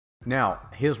Now,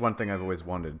 here's one thing I've always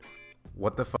wondered.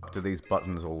 What the fuck do these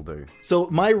buttons all do? So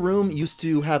my room used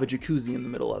to have a jacuzzi in the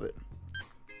middle of it.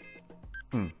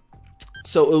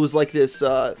 So it was like this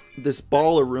this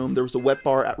baller room. There was a wet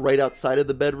bar right outside of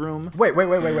the bedroom. Wait,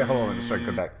 hold on. Sorry,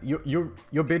 go back.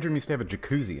 Your bedroom used to have a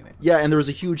jacuzzi in it. Yeah, and there was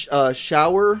a huge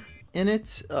shower in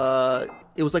it.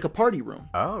 It was like a party room.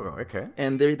 Oh, okay.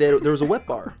 And there was a wet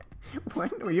bar. Why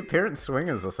were your parents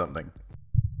swingers or something?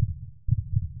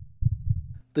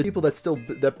 The people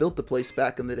that built the place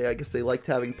back in the day, I guess they liked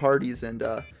having parties, and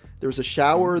there was a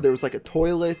shower, there was like a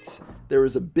toilet, there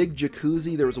was a big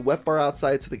jacuzzi, there was a wet bar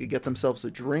outside so they could get themselves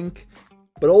a drink.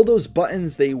 But all those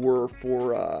buttons, they were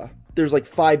for, there's like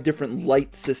 5 different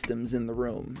light systems in the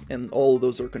room, and all of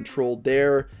those are controlled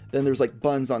there. Then there's like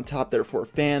buttons on top there for a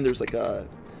fan, there's like a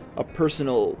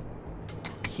personal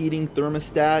heating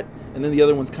thermostat, and then the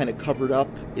other one's kind of covered up.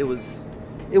 It was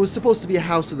supposed to be a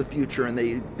house of the future, and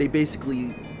they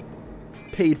basically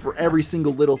paid for every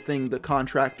single little thing the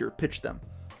contractor pitched them.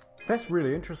 That's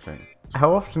really interesting.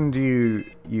 How often do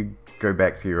you go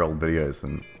back to your old videos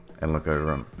and look over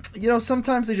them? You know,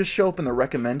 sometimes they just show up in the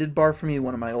recommended bar for me,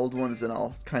 one of my old ones, and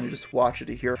I'll kind of just watch it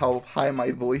to hear how high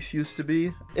my voice used to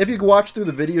be. If you could watch through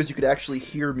the videos, you could actually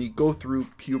hear me go through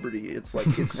puberty. It's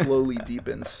like it slowly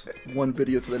deepens one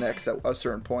video to the next at a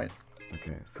certain point.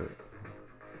 Okay, so...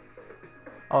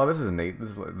 Oh, this is neat.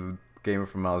 This is like the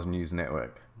GamerFromMars news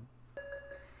network.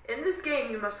 In this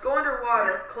game, you must go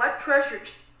underwater, collect treasure.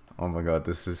 Oh my god,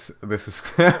 this is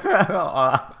it's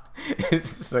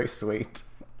so sweet.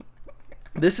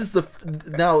 This is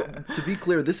now, to be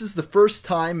clear, this is the first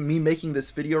time me making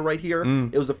this video right here.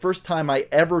 It was the first time I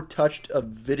ever touched a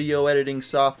video editing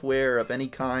software of any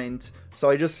kind. So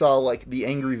I just saw like the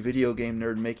angry video game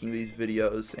nerd making these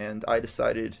videos, and I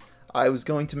decided I was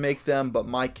going to make them, but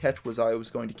my catch was I was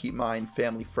going to keep mine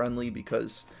family friendly,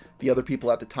 because the other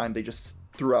people at the time, they just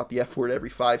threw out the F word every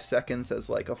 5 seconds as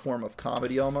like a form of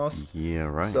comedy almost. Yeah,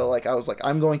 right. So like I was like,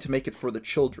 I'm going to make it for the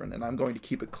children, and I'm going to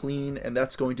keep it clean, and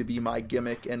that's going to be my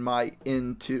gimmick and my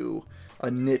into a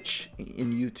niche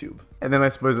in YouTube. And then I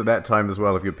suppose at that time as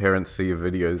well, if your parents see your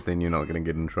videos, then you're not going to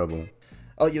get in trouble.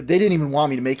 Oh yeah, they didn't even want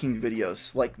me to making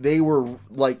videos. Like they were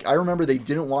like, I remember they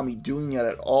didn't want me doing it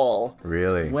at all.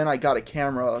 Really? When I got a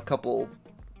camera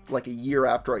like a year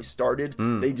after I started,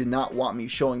 they did not want me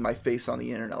showing my face on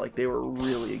the internet. Like they were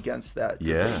really against that,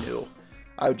 because they knew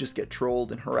I would just get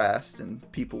trolled and harassed,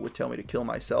 and people would tell me to kill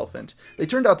myself, and they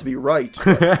turned out to be right,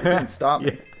 but it didn't stop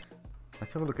me.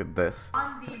 Let's have a look at this.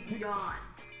 On the Beyond.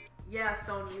 Yeah,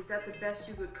 Sony, is that the best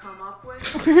you could come up with?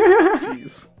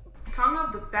 Jeez. Tongue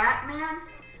of the Fat Man?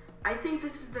 I think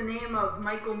this is the name of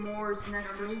Michael Moore's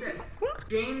next movie.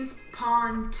 James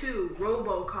Pond 2,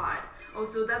 RoboCop. Oh,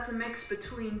 so that's a mix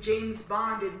between James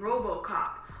Bond and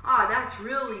RoboCop. Ah, that's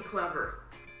really clever.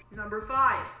 Number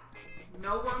 5.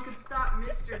 No one could stop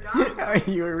Mr. Donald.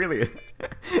 You were really a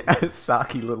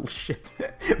sarky little shit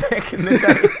back in the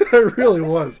day. It really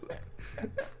was.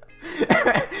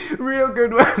 Real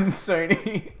good one,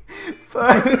 Sony.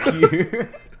 Fuck you.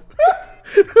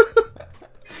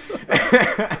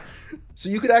 So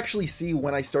you could actually see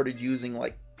when I started using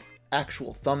like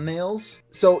actual thumbnails.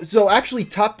 So actually,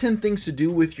 top 10 things to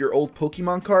do with your old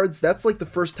Pokemon cards. That's like the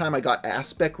first time I got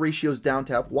aspect ratios down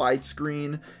to have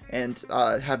widescreen and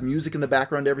have music in the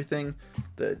background, everything.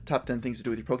 The top 10 things to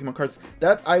do with your Pokemon cards.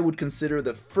 That I would consider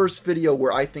the first video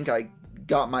where I think I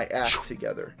got my act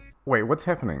together. Wait, what's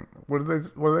happening? What are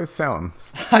those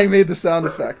sounds? I made the sound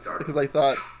effect because I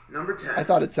thought Number 10. I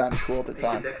thought it sounded cool at the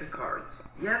time. A deck of cards.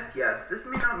 Yes, this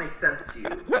may not make sense to you.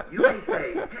 You may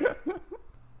say, hey.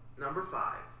 Number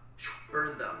 5.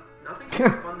 Burn them. Nothing's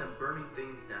more fun than burning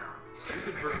things down. You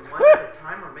could burn one at a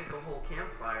time or make a whole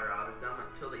campfire out of them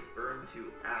until they burn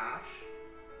to ash.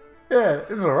 Yeah,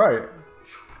 it's alright.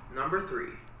 Number 3.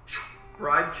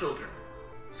 Bribe children.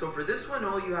 So for this one,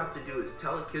 all you have to do is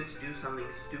tell a kid to do something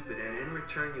stupid, and in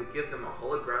return you'll give them a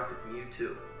holographic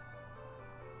Mewtwo.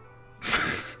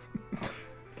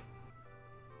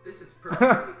 This is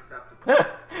perfectly acceptable.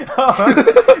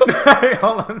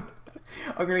 Hold on.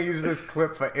 I'm gonna use this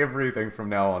clip for everything from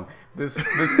now on. This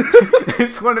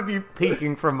one of you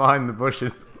peeking from behind the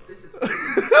bushes. This is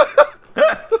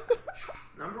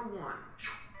Number 1.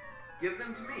 Give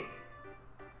them to me.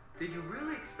 Did you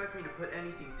really expect me to put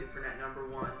anything different at number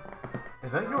 1?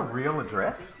 Is that your real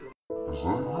address? Is that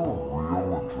your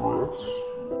real address?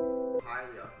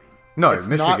 Highly of me. No, It's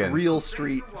Michigan. not Real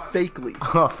Street, fakely,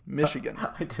 Michigan.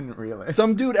 I didn't realize.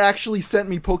 Some dude actually sent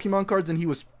me Pokemon cards, and he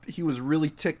was really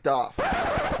ticked off.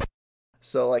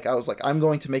 So like I was like, I'm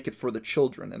going to make it for the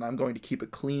children, and I'm going to keep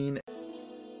it clean.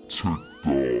 Ticked off.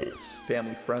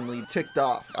 family friendly. Ticked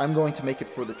off. I'm going to make it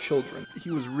for the children.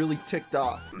 He was really ticked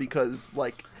off because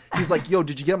like, he's like, yo,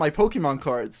 did you get my Pokemon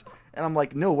cards? And I'm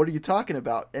like, no, what are you talking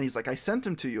about? And he's like, I sent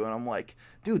them to you. And I'm like,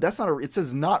 dude, that's not it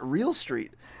says not real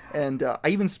street. And I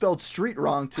even spelled street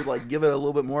wrong to like give it a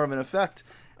little bit more of an effect.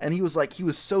 And he was like, he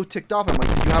was so ticked off. I'm like,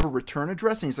 did you have a return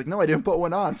address? And he's like, no, I didn't put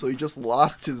one on. So he just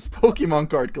lost his Pokemon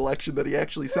card collection that he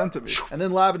actually sent to me. And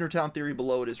then Lavender Town Theory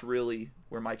below it is really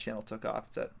where my channel took off.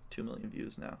 It's at 2 million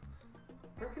views now.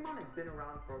 Pokemon has been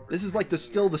around for over This is like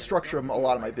still the structure of a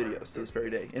lot of my videos to this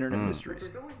very day. Internet mysteries.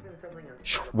 There's always been something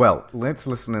unsettled. Well, let's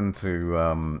listen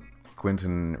into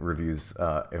Quentin Review's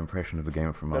impression of the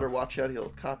GamerFromMars. Better watch out, he'll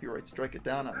copyright strike it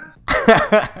down on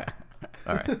me.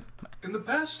 Alright. In the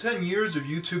past 10 years of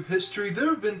YouTube history, there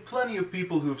have been plenty of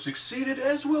people who have succeeded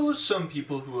as well as some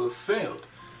people who have failed.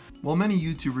 While many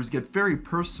YouTubers get very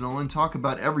personal and talk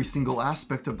about every single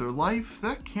aspect of their life,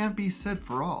 that can't be said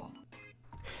for all.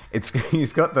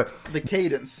 He's got The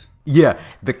cadence. Yeah,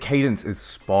 the cadence is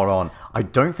spot on. I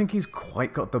don't think he's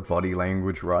quite got the body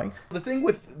language right. The thing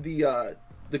with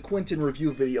the Quentin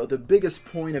review video, the biggest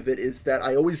point of it is that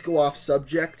I always go off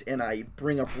subject and I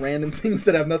bring up random things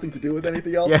that have nothing to do with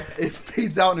anything else. Yeah. It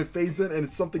fades out and it fades in and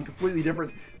it's something completely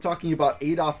different. Talking about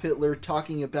Adolf Hitler,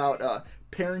 talking about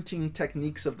parenting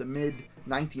techniques of the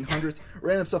mid-1900s,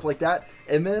 random stuff like that.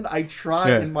 And then I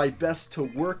try in my best to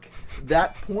work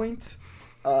that point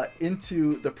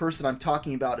into the person I'm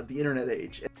talking about of the internet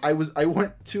age. I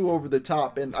went too over the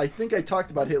top, and I think I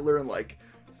talked about Hitler in like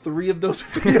 3 of those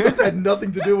videos had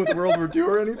nothing to do with World War II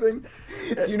or anything.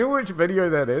 Do you know which video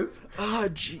that is?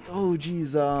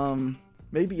 Geez.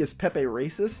 Maybe is Pepe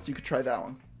racist? You could try that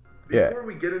one. Yeah. Before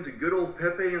we get into good old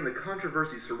Pepe and the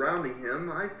controversy surrounding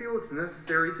him, I feel it's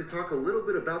necessary to talk a little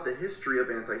bit about the history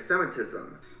of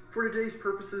anti-Semitism. For today's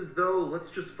purposes, though, let's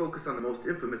just focus on the most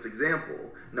infamous example,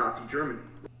 Nazi Germany.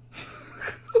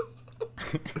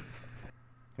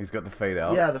 He's got the fade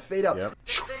out. Yeah, the fade out. Yep.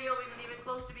 This video isn't even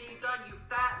close to being done, you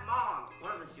fat mom.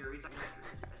 One of the series.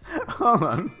 Hold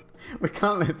on. We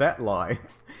can't let that lie.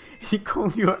 He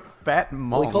called you a fat mom.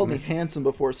 Well, he called me handsome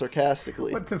before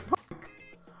sarcastically. What the fuck?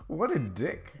 What a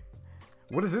dick.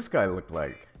 What does this guy look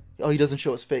like? Oh, he doesn't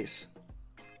show his face.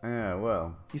 Yeah,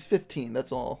 well. He's 15,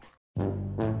 that's all.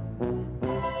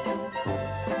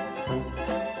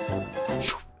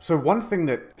 So one thing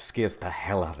that scares the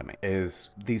hell out of me is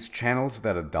these channels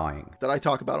that are dying. That I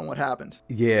talk about on what happened.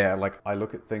 Yeah, like I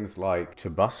look at things like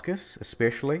Tobuscus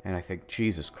especially, and I think,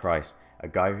 Jesus Christ, a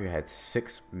guy who had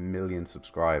 6 million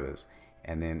subscribers,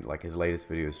 and then like his latest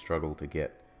videos struggled to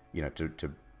get, you know,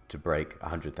 to break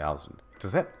 100,000.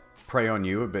 Does that prey on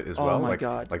you a bit as well? Oh my like,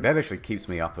 God. Like that actually keeps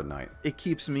me up at night. It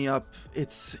keeps me up.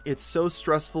 It's so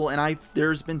stressful, and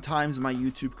there's been times in my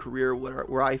YouTube career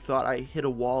where I thought I hit a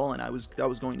wall and that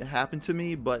was going to happen to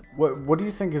me, but What do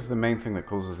you think is the main thing that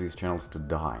causes these channels to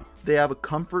die? they have a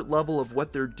comfort level of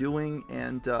what they're doing,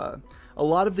 and a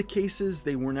lot of the cases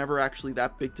they were never actually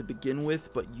that big to begin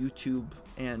with, but YouTube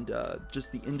and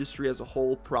just the industry as a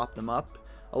whole propped them up.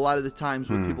 A lot of the times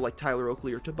with people like Tyler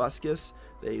Oakley or Tobuscus,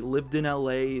 they lived in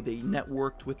LA, they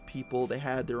networked with people, they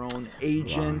had their own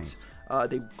agent,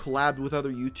 they collabed with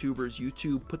other YouTubers,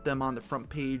 YouTube put them on the front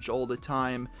page all the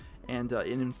time, and it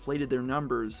inflated their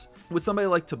numbers. With somebody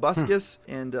like Tobuscus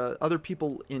and other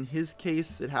people in his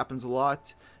case, it happens a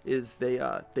lot, is they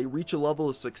reach a level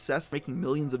of success, making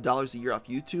millions of dollars a year off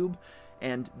YouTube,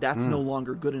 and that's no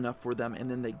longer good enough for them, and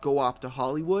then they go off to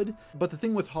Hollywood. But the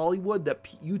thing with Hollywood that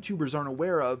YouTubers aren't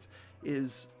aware of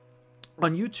is,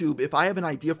 on YouTube, if I have an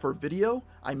idea for a video,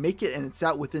 I make it and it's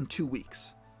out within 2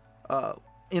 weeks.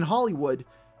 In Hollywood,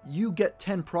 you get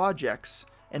 10 projects,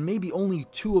 and maybe only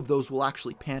 2 of those will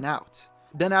actually pan out.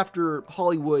 Then after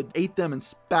Hollywood ate them and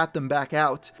spat them back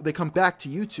out, they come back to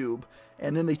YouTube,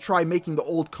 and then they try making the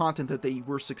old content that they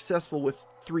were successful with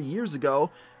 3 years ago,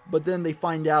 but then they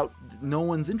find out no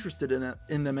one's interested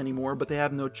in them anymore, but they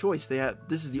have no choice.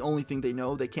 This is the only thing they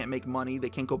know. They can't make money.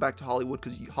 They can't go back to Hollywood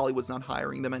because Hollywood's not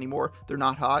hiring them anymore. They're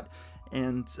not hot,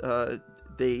 and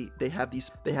they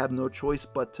have no choice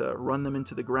but to run them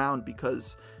into the ground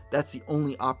because that's the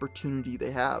only opportunity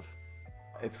they have.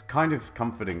 It's kind of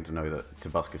comforting to know that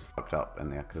Tobuscus fucked up in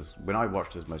there, because when I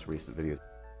watched his most recent videos,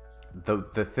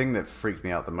 the thing that freaked me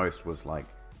out the most was like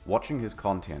watching his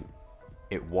content.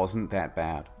 It wasn't that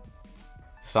bad.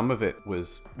 Some of it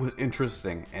was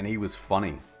interesting, and he was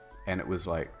funny, and it was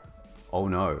like, oh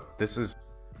no, this is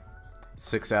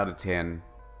 6 out of 10,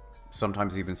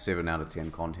 sometimes even 7 out of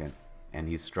 10 content, and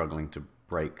he's struggling to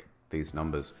break these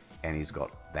numbers, and he's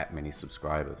got that many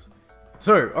subscribers.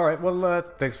 So, all right, well,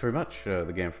 thanks very much,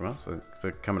 the Game From Us,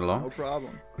 for coming along. No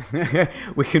problem.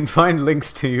 We can find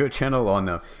links to your channel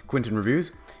on Quinton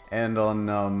Reviews and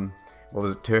on, what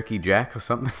was it, Turkey Jack or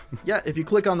something? Yeah, if you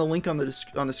click on the link on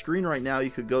the screen right now, you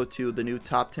could go to the new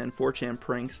top 10 4chan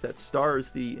pranks that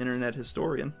stars the internet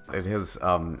historian. It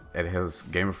has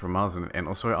Gamer From Mars and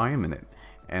also I am in it,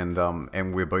 and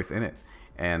we're both in it,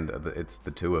 and it's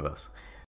the two of us.